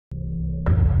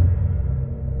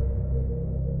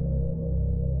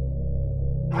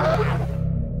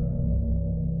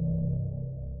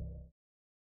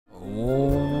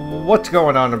What's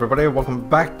going on, everybody? Welcome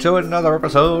back to another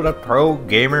episode of Pro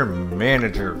Gamer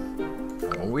Manager.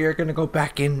 We are going to go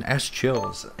back in as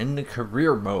chills in the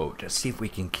career mode to see if we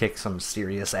can kick some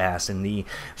serious ass in the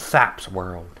FAPS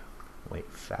world. Wait,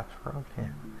 FAPS world? Yeah.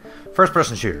 First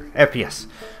person shooter, FPS.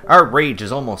 Our rage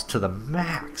is almost to the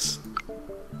max.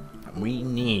 We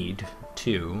need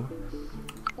to...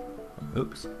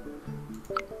 Oops.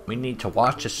 We need to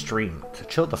watch a stream to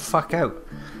chill the fuck out.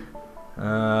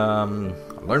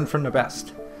 Learn from the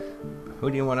best.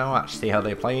 Who do you want to watch? See how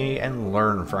they play and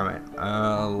learn from it.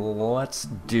 Let's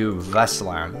do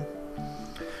Veslan.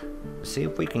 See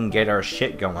if we can get our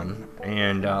shit going.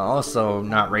 And also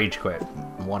not rage quit.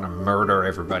 Want to murder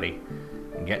everybody.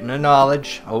 Getting the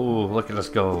knowledge. Oh, look at us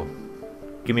go.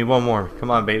 Give me one more. Come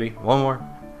on, baby. One more.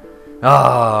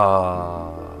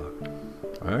 Oh.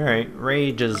 Alright.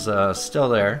 Rage is still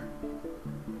there.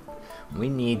 We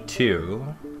need to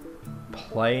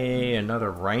play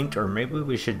another ranked, or maybe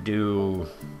we should do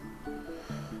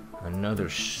another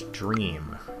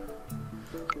stream.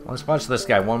 Let's watch this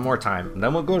guy one more time, and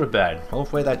then we'll go to bed.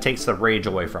 Hopefully that takes the rage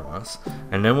away from us,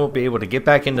 and then we'll be able to get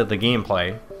back into the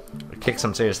gameplay, kick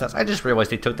some serious stats. I just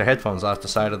realized he took the headphones off the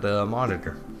side of the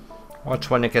monitor. Watch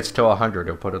when it gets to 100,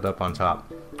 he'll put it up on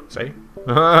top. See?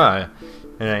 And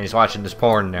then he's watching this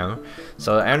porn now.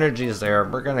 So the energy is there.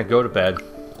 We're gonna go to bed.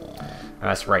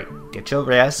 That's right. Get your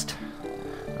rest.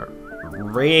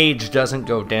 Rage doesn't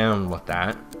go down with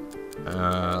that.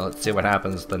 Let's see what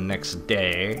happens the next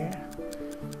day.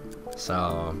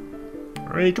 So,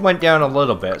 rage went down a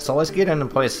little bit. So let's get in and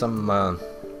play some.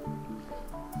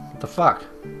 What the fuck?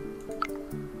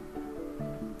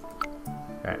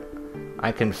 Okay.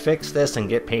 I can fix this and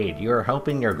get paid. You are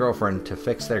helping your girlfriend to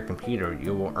fix their computer.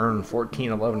 You will earn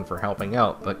 $14.11 for helping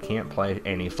out, but can't play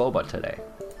any FOBA today.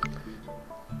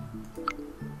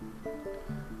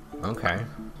 Okay.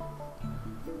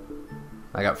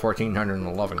 I got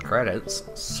 1,411 credits,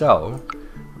 so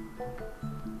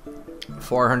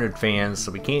 400 fans,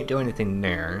 so we can't do anything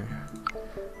there.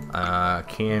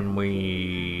 Can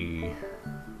we...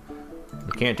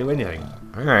 We can't do anything.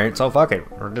 Alright, so fuck it.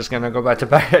 We're just gonna go back to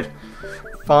bed.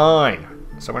 Fine.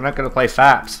 So we're not gonna play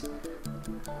FAPS.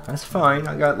 That's fine.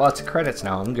 I got lots of credits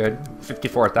now. I'm good.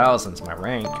 54,000 is my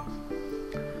rank.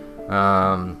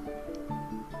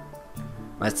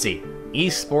 Let's see.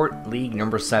 Esport League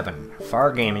number 7.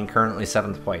 Far Gaming currently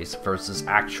 7th place versus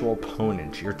actual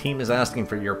opponent. Your team is asking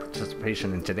for your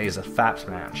participation in today's FAPS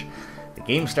match. The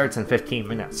game starts in 15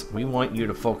 minutes. We want you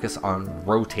to focus on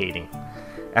rotating.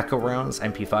 Echo rounds,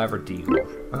 MP5 or Deagle.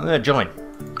 I'm gonna join.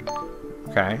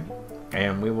 Okay.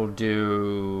 And we will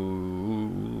do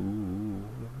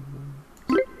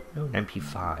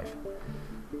MP5.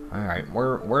 Alright,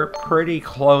 we're pretty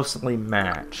closely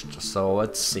matched, so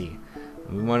let's see.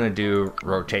 We want to do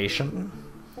rotation,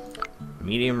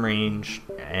 medium range,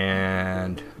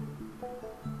 and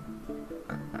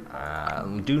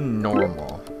do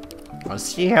normal. Let's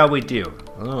see how we do.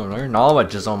 Oh, our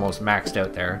knowledge is almost maxed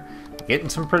out there. Getting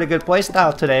some pretty good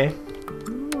playstyle today.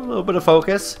 A little bit of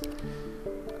focus.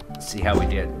 Let's see how we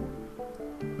did.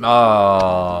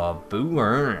 Oh, boo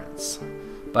earns.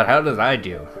 But how did I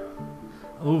do?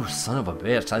 Oh, son of a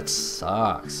bitch, that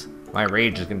sucks. My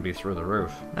rage is going to be through the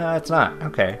roof. No, it's not.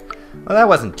 Okay. Well, that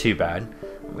wasn't too bad.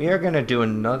 We are going to do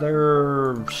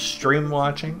another stream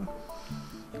watching.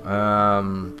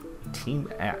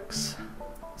 Team X.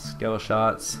 Skill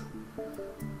shots.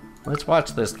 Let's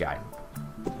watch this guy.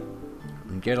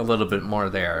 And get a little bit more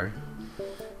there.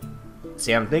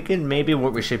 See, I'm thinking maybe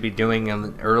what we should be doing in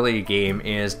the early game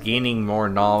is gaining more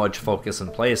knowledge, focus,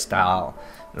 and play style.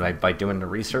 Like by doing the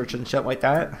research and shit like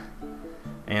that.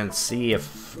 And see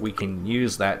if we can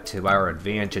use that to our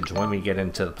advantage when we get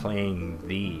into playing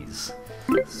these.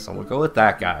 So we'll go with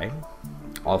that guy.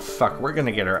 Oh fuck, we're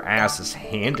gonna get our asses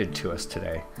handed to us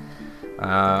today.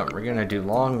 We're gonna do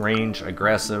long range,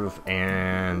 aggressive,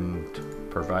 and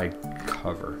provide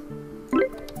cover.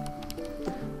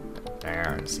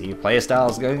 There, see,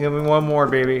 playstyle's gonna give me one more,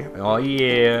 baby. Oh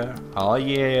yeah, oh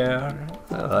yeah.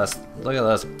 Look at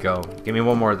this go. Give me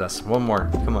one more of this. One more,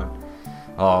 come on.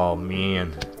 Oh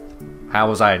man, how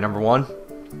was I? Number 1?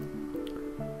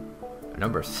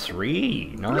 Number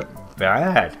 3, not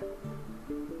bad.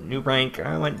 New rank,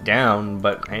 I went down,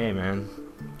 but hey man,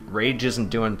 rage isn't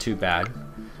doing too bad.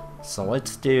 So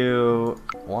let's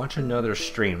watch another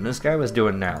stream. This guy was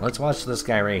doing that. Let's watch this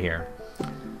guy right here.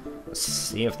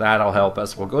 See if that'll help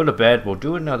us. We'll go to bed. We'll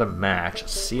do another match.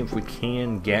 See if we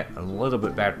can get a little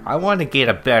bit better. I want to get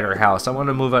a better house. I want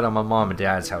to move out of my mom and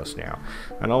dad's house now.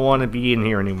 I don't want to be in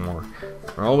here anymore.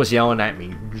 They're always yelling at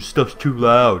me. Your stuff's too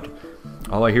loud.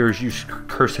 All I hear is you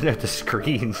cursing at the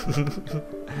screen.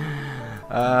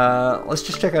 Let's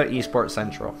just check out Esport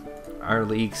Central. Our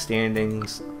league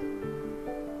standings.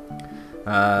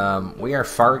 We are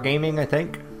far gaming, I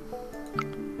think.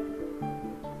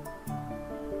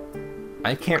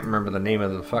 I can't remember the name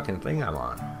of the fucking thing I'm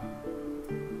on.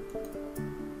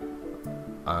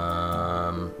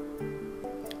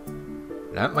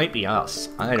 That might be us.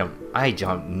 I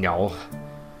don't know.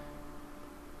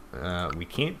 We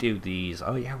can't do these.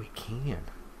 Oh yeah, we can.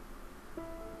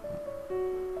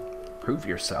 Prove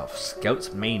yourself.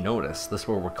 Scouts may notice. This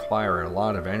will require a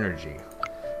lot of energy.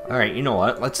 Alright, you know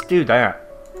what? Let's do that.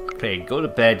 Okay, go to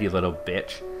bed, you little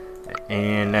bitch.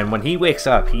 And then when he wakes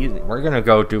up, we're gonna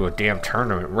go do a damn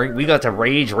tournament. We got the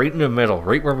rage right in the middle,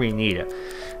 right where we need it.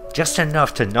 Just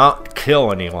enough to not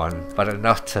kill anyone, but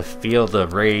enough to feel the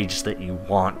rage that you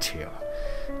want to.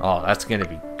 Oh, that's gonna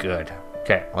be good.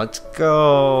 Okay, let's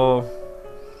go.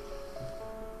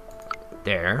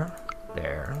 There,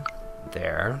 there,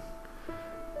 there.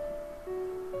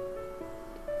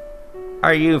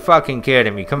 Are you fucking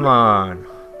kidding me? Come on.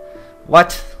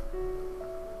 What?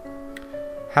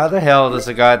 How the hell does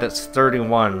a guy that's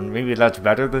 31, maybe that's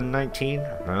better than 19?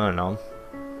 I don't know.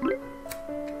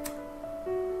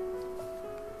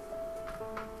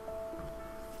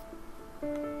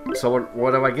 So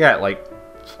what do I get? Like,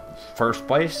 first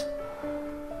place?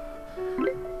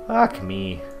 Fuck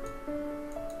me.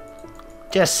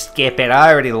 Just skip it.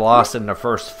 I already lost in the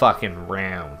first fucking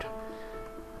round.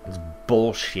 It's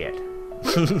bullshit.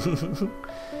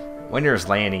 Winner's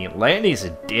Lanny. Lanny's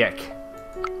a dick.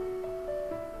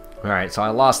 Alright, so I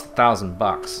lost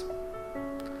 $1,000.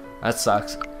 That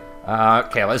sucks.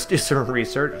 Okay, let's do some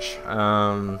research.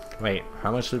 Wait,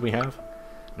 how much did we have?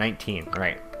 19,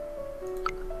 right.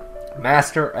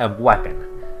 Master of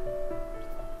Weapon.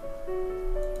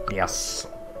 Yes.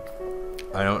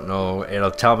 I don't know.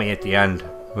 It'll tell me at the end.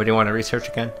 What do you want to research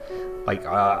again? Like,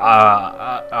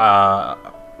 I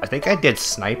think I did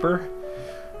sniper.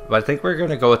 But I think we're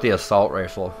gonna go with the assault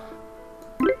rifle.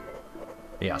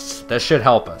 Yes, this should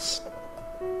help us.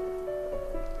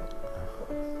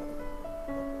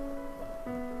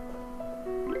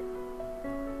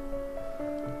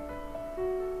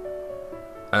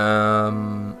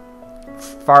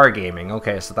 Far Gaming.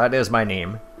 Okay, so that is my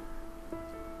name.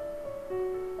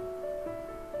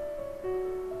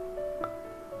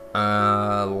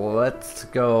 Let's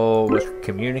go with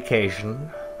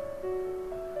communication.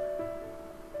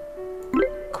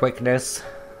 Quickness.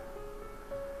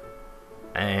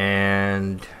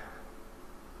 And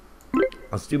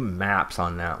let's do maps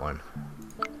on that one.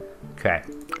 Okay,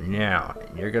 now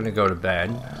you're gonna go to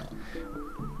bed.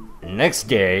 Next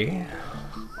day,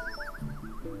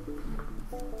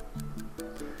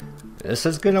 this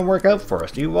is gonna work out for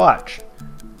us. You watch.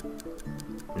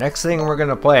 Next thing we're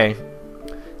gonna play,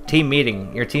 team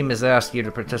meeting. Your team has asked you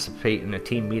to participate in a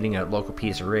team meeting at local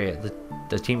pizzeria.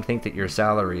 The team think that your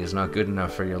salary is not good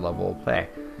enough for your level of play.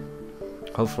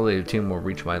 Hopefully the team will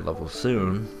reach my level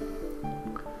soon.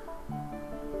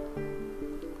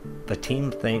 The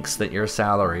team thinks that your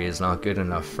salary is not good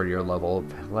enough for your level of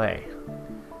play.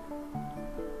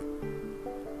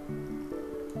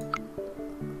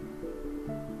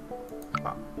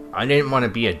 I didn't want to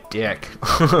be a dick.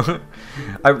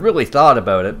 I really thought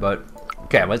about it, but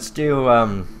okay, let's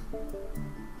do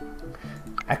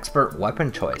expert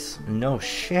weapon choice. No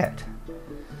shit.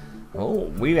 Oh,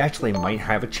 we actually might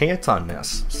have a chance on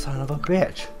this. Son of a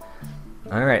bitch.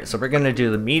 Alright, so we're gonna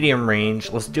do the medium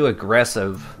range. Let's do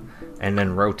aggressive and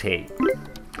then rotate.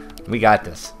 We got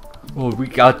this. Oh, we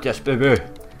got this, baby.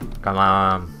 Come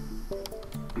on.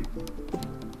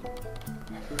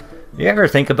 You ever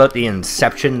think about the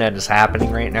inception that is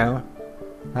happening right now?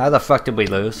 How the fuck did we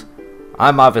lose?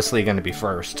 I'm obviously gonna be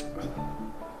first.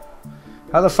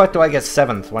 How the fuck do I get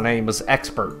 7th when I was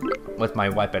expert with my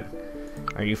weapon?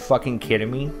 Are you fucking kidding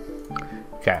me?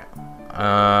 Okay.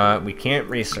 We can't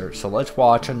research, so let's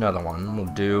watch another one. We'll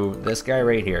do this guy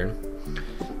right here.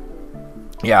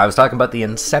 Yeah, I was talking about the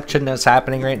inception that's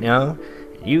happening right now.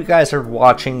 You guys are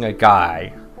watching a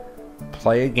guy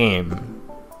play a game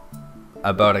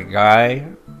about a guy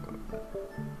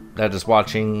that is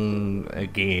watching a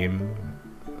game.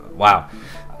 Wow.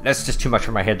 That's just too much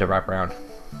for my head to wrap around.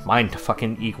 Mind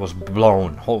fucking equals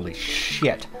blown. Holy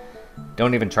shit.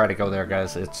 Don't even try to go there,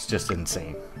 guys. It's just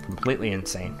insane. Completely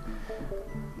insane.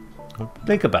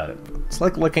 Think about it. It's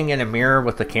like looking in a mirror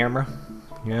with the camera.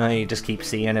 You know, you just keep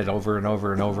seeing it over and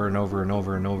over and over and over and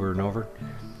over and over and over.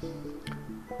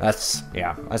 That's,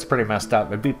 yeah, that's pretty messed up.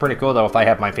 It'd be pretty cool, though, if I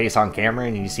have my face on camera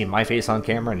and you see my face on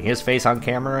camera and his face on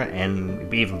camera, and it'd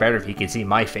be even better if you could see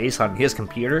my face on his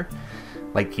computer.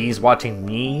 Like he's watching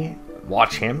me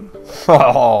watch him?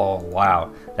 Oh,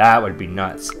 wow. That would be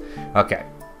nuts. Okay.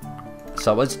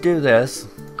 So let's do this.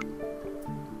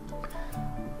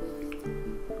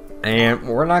 And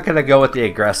we're not going to go with the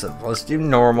aggressive. Let's do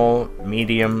normal,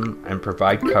 medium, and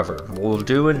provide cover. We'll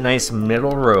do a nice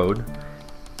middle road.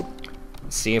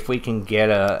 See if we can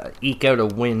eke out a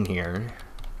win here.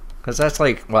 Because that's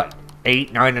like, what,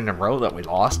 8, 9 in a row that we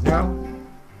lost now?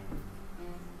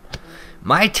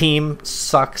 My team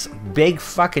sucks big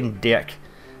fucking dick.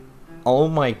 Oh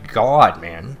my god,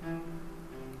 man.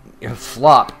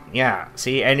 Flop. Yeah,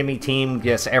 see, enemy team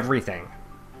gets everything.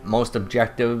 Most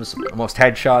objectives, most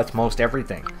headshots, most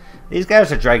everything. These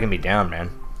guys are dragging me down,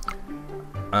 man.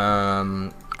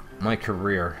 My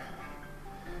career.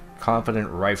 Confident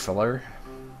rifler.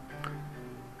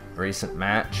 Recent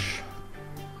match.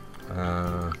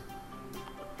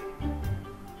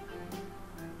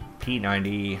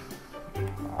 P90.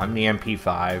 I'm the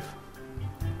MP5.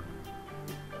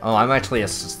 Oh, I'm actually a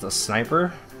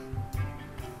sniper?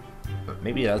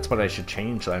 Maybe that's what I should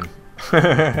change then.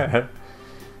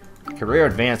 Career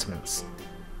advancements.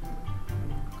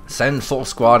 Send full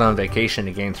squad on vacation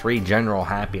to gain 3 general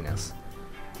happiness.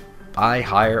 Buy,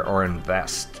 hire, or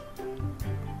invest.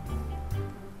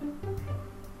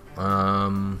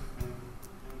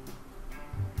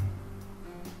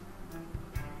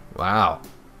 Wow.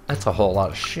 That's a whole lot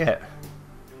of shit.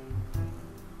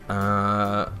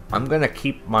 I'm gonna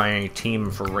keep my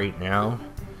team for right now.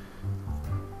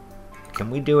 Can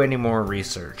we do any more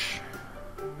research?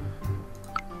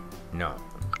 No.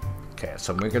 Okay,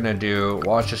 so we're gonna do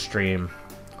watch a stream.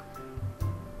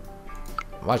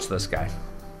 Watch this guy.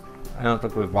 I don't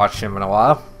think we've watched him in a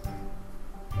while.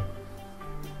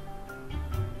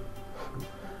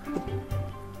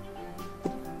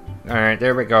 Alright,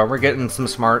 there we go. We're getting some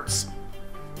smarts.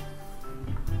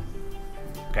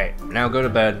 Okay, now go to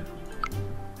bed.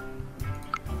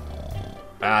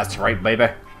 That's right, baby.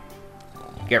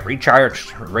 Get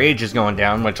recharged. Rage is going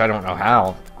down, which I don't know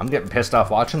how. I'm getting pissed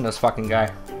off watching this fucking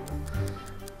guy.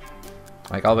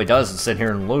 Like, all he does is sit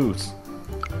here and lose.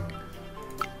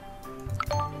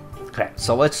 Okay,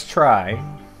 so let's try.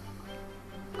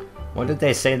 What did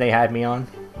they say they had me on?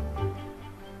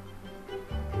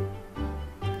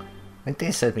 I think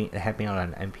they said they had me on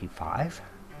an MP5?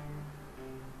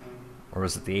 Or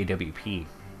was it the AWP?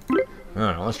 I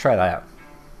don't know, let's try that.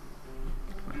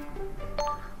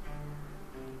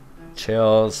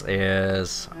 Chills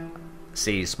is...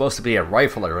 See, he's supposed to be a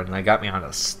rifler, and they got me on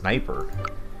a sniper.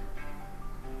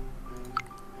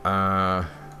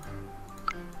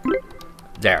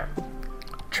 There.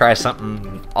 Try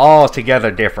something altogether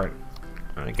different.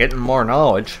 Getting more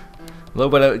knowledge. A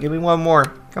little bit of... Give me one more.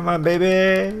 Come on,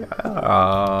 baby.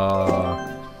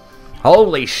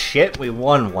 Holy shit, we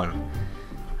won one.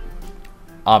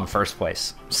 First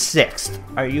place. 6th.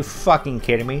 Are you fucking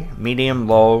kidding me? Medium,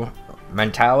 low,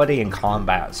 mentality, and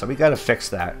combat. So we gotta fix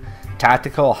that.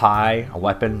 Tactical, high,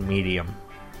 weapon, medium.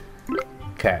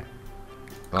 Okay.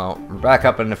 Well, we're back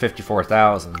up in the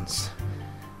 54,000s.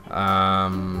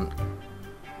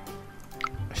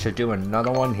 Should do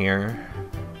another one here.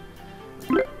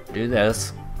 Do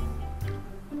this.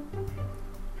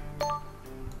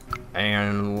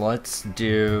 And let's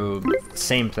do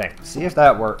same thing. See if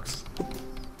that works.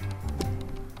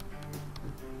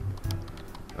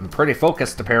 I'm pretty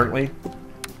focused, apparently.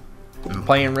 I'm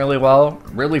playing really well.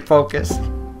 Really focused.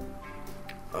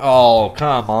 Oh,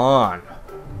 come on.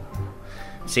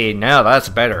 See, now that's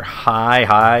better. High,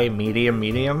 high, medium,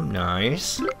 medium.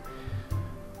 Nice.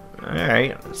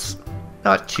 Alright. It's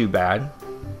not too bad.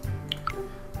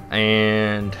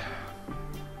 And...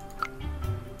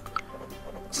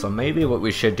 so maybe what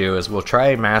we should do is we'll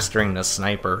try mastering the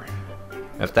sniper.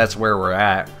 If that's where we're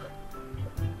at.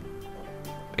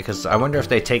 Because I wonder if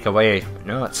they take away...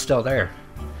 No, it's still there.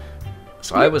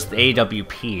 So I was the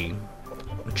AWP.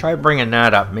 We'll try bringing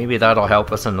that up. Maybe that'll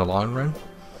help us in the long run.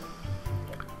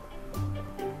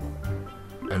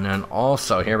 And then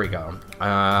also, here we go.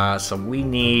 So we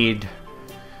need...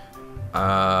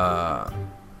 let's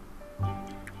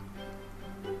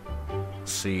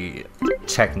see...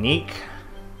 technique.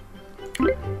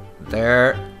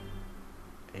 There.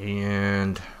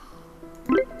 And...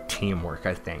 teamwork,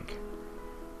 I think.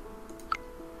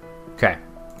 Okay,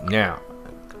 now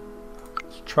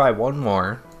let's try one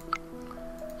more.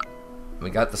 We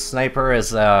got the sniper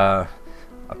as a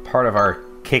part of our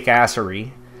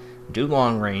kick-assery. Do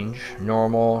long range,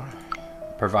 normal,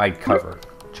 provide cover.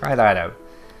 Try that out.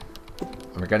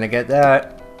 We're gonna get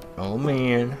that. Oh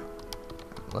man,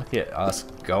 look at us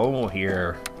go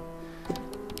here.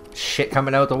 Shit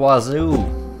coming out the wazoo.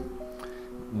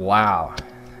 Wow.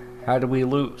 How do we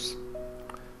lose?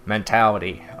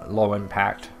 Mentality, low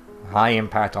impact, high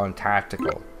impact on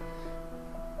tactical.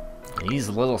 These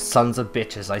little sons of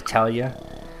bitches, I tell you.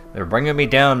 They're bringing me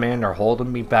down, man. They're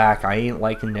holding me back. I ain't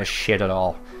liking this shit at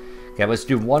all. Okay, let's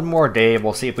do one more day.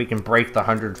 We'll see if we can break the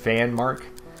 100 fan mark.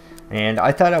 And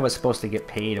I thought I was supposed to get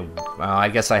paid. I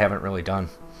guess I haven't really done.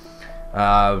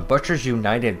 Butchers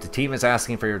United. The team is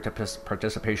asking for your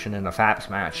participation in a FAPS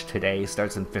match today.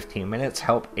 Starts in 15 minutes.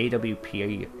 Help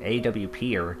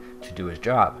AWPer to do his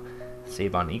job.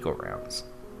 Save on eco rounds.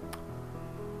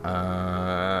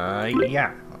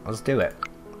 Yeah. Let's do it.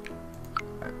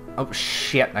 Oh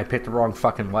shit, I picked the wrong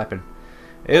fucking weapon.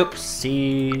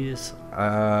 Oopsies.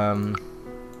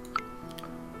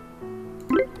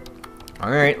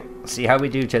 Alright, see how we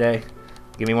do today.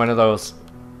 Give me one of those.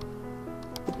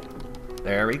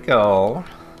 There we go.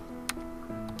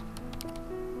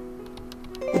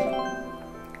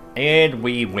 And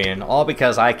we win, all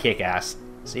because I kick ass.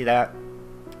 See that?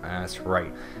 That's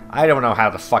right. I don't know how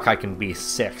the fuck I can be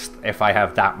 6th if I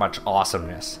have that much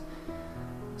awesomeness.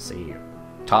 Let's see.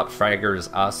 Top fragger is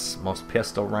us. Most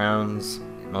pistol rounds.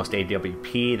 Most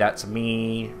AWP, that's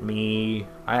me.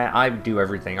 I do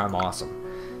everything. I'm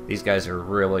awesome. These guys are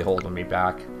really holding me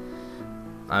back.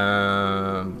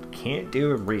 Can't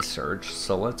do research,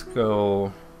 so let's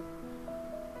go.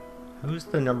 Who's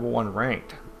the #1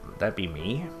 ranked? Would that be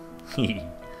me?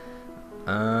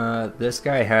 This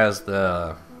guy has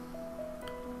the...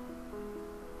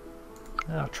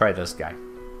 I'll try this guy.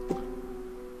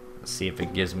 Let's see if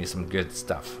it gives me some good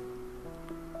stuff.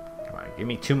 Come on, give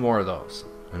me 2 more of those.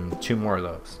 And 2 more of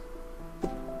those.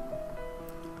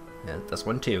 Yeah, this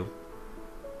one too.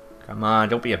 Come on,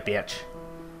 don't be a bitch.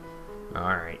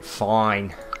 Alright,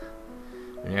 fine.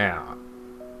 Yeah.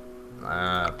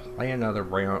 Play another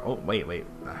round. Oh, wait.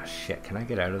 Shit, can I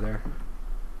get out of there?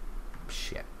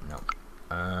 Shit, no.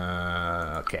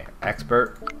 Okay,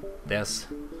 expert. This.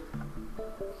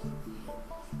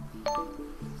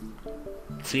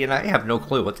 See, and I have no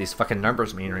clue what these fucking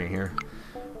numbers mean right here.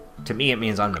 To me, it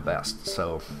means I'm the best,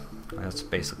 so that's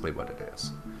basically what it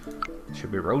is.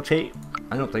 Should we rotate?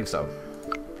 I don't think so.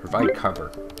 Provide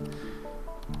cover.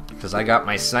 Because I got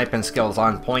my sniping skills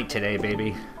on point today,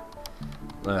 baby.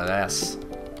 Look at this.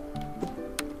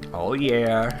 Oh,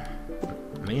 yeah.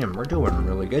 Man, we're doing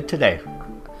really good today.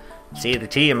 See the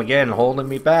team again holding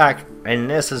me back, and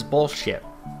this is bullshit.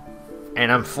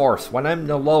 And I'm 4th. When I'm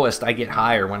the lowest, I get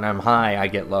higher. When I'm high, I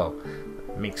get low.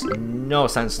 It makes no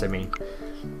sense to me.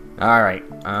 Alright,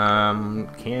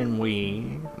 can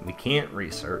we can't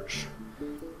research.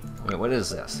 Wait, what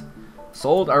is this?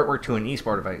 Sold artwork to an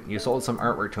esport event. You sold some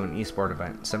artwork to an esport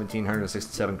event.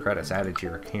 1,767 credits added to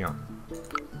your account.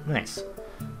 Nice.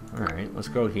 Alright, let's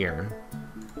go here.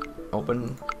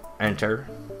 Open, enter.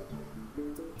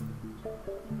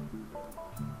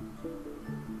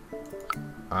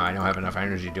 I don't have enough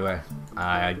energy, do I?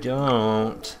 I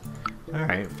don't.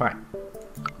 Alright, fine.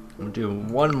 We'll do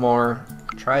one more.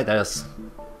 Try this.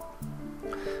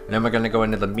 And then we're going to go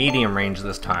into the medium range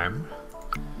this time.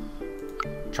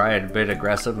 Try it a bit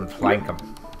aggressive and flank them.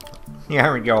 Yeah,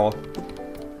 here we go.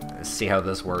 Let's see how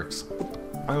this works.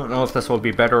 I don't know if this will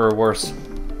be better or worse.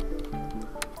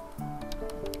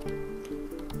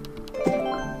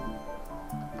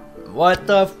 What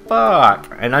the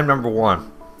fuck? And I'm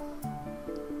 #1.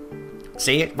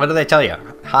 See? What did I tell you?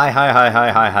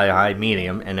 High,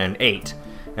 medium, and then 8.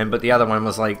 But the other one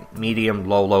was like medium,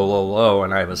 low,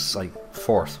 and I was like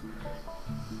 4th.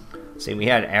 See, we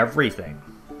had everything.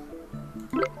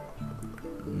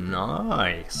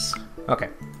 Nice. Okay,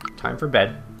 time for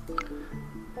bed.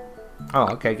 Oh,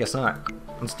 okay, guess not.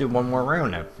 Let's do one more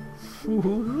round now.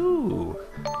 Woohoo!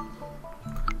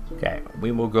 Okay,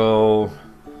 we will go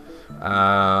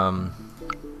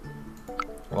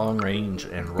long range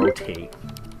and rotate.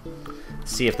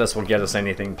 See if this will get us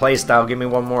anything. Playstyle, give me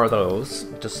one more of those,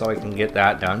 just so I can get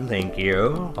that done. Thank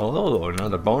you. Oh,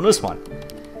 another bonus one.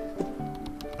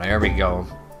 There we go.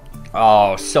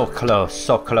 Oh, so close,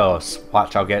 so close.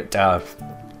 Watch, I'll get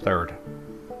 3rd.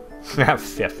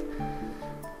 5th.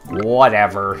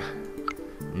 Whatever.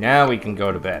 Now we can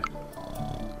go to bed.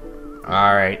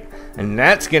 Alright. And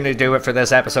that's going to do it for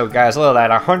this episode, guys. Look at that,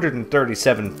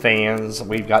 137 fans.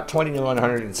 We've got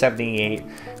 2,178.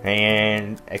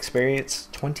 And experience,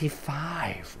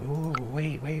 25. Ooh,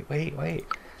 wait.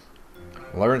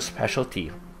 Learn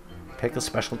specialty. Pick a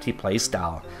specialty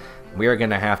playstyle. We are going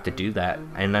to have to do that.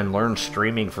 And then learn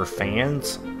streaming for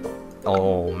fans.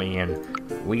 Oh, man.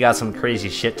 We got some crazy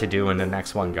shit to do in the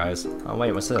next one, guys. Oh,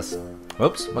 wait, what's this?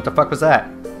 Whoops, what the fuck was that?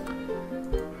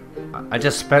 I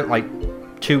just spent like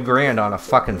 2 grand on a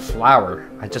fucking flower.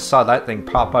 I just saw that thing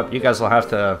pop up. You guys will have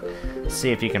to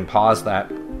see if you can pause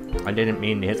that. I didn't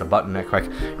mean to hit the button that quick.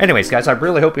 Anyways, guys, I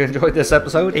really hope you enjoyed this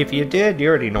episode. If you did, you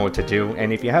already know what to do.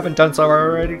 And if you haven't done so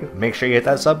already, make sure you hit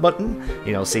that sub button.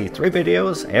 You'll see 3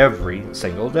 videos every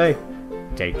single day.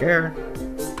 Take care.